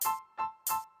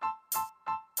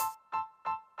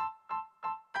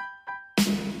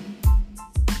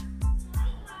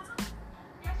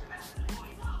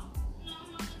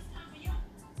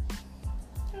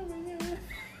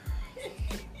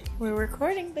We're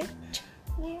recording, bitch.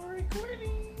 We're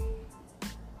recording.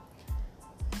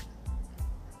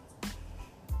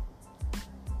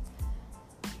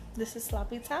 This is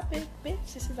Sloppy Topic,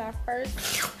 bitch. This is our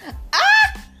first.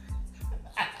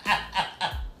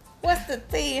 What's the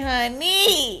tea,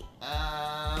 honey?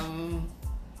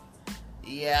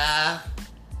 Yeah.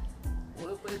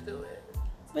 What we doing?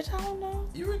 Bitch, I don't know.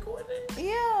 You recording?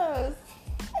 Yes.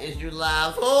 Is you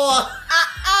live? Oh.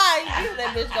 You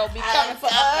that bitch gonna be coming for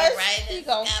us. She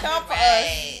gonna come for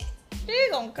us. She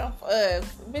gonna come for us.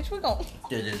 Bitch, we gonna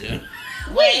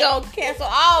cancel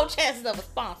all chances of a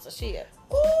sponsorship.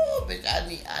 Ooh, bitch, I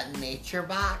need a Nature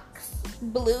Box.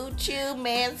 Blue Chew,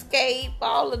 Manscaped,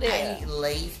 all of I that. need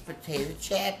Lay's potato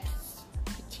chips.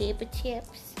 Potato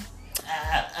chips.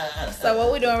 So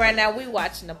what we doing right now, we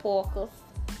watching the Porkers.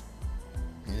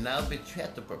 No, bitch, you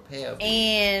have to prepare. Bitch.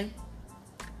 And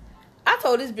I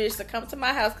told this bitch to come to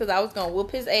my house because I was gonna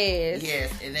whoop his ass.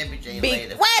 Yes, and that bitch ain't Wait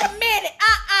later. a minute,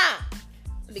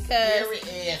 because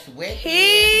Scary ass, wet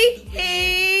he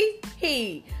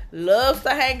loves to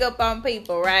hang up on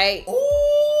people, right? Ooh.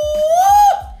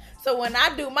 So when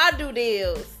I do my due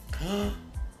deals,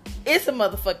 it's a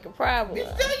motherfucking problem.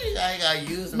 Bitch, I ain't gonna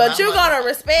use But you gonna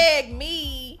respect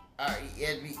me,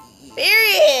 R-E-S-B-E-E.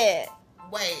 period.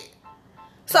 Wait.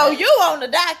 So you on the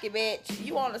docket, bitch.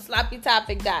 You on the Sloppy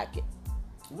Topic docket.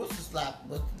 What's the slop?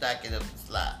 What's the docket of the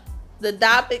slop? The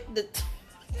docket,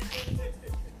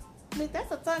 Bitch,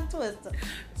 that's a tongue twister.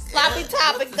 Sloppy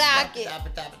Topic What's the docket.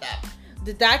 Topic.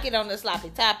 The docket on the Sloppy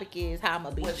Topic is how I'm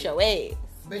gonna beat What's your ass.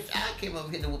 Bitch, I came up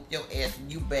here to whoop your ass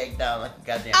and you back down like a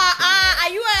goddamn You I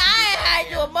ain't had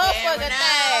you a motherfucker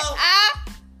thing.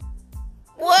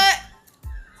 What?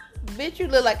 Bitch, you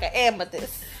look like an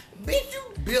amethyst. Bitch, you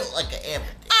built like an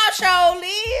amethyst. I sure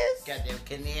is. Goddamn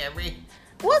canary.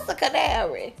 What's a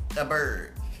canary? A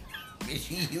bird. Bitch,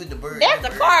 you the bird. That's the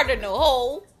a bird. cardinal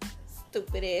hole.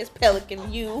 Stupid ass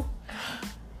pelican you.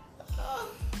 Huh?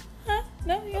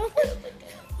 No, you don't.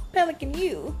 Pelican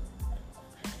you.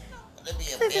 Let me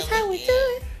a This is how we do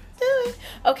pelican. it.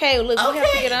 Okay, look, we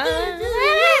have to get on. Okay.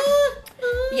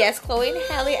 Yes, Chloe and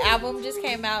Halle album just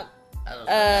came out I don't know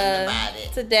nothing about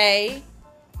it. today.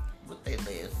 What they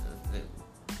listen to?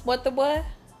 What the what?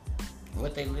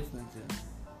 What they listening to?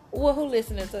 What who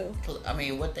listening to? I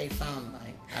mean, what they sound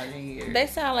like. I didn't hear. They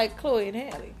sound like Chloe and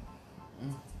Halle.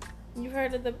 You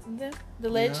heard of the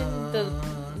legend, No.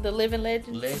 the living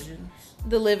legends, Legends?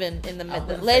 the living in the I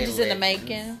wouldn't legends say in the legends.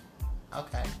 making.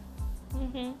 Okay.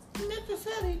 Mhm.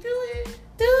 Necessarily do it.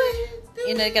 Do it.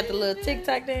 You know they got the little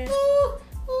TikTok dance. Ooh.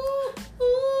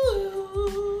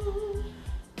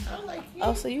 I like it.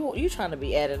 Oh, so you trying to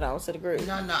be added on to the group?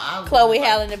 No, Chloe,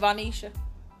 Halle, and Vonisha.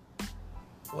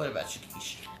 What about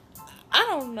Shakisha? I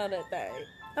don't know that thing.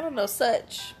 I don't know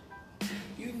such.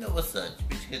 You know what's such,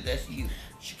 bitch, because that's you.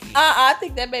 Shakisha. I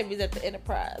think that baby's at the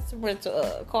Enterprise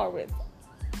rental, car rental.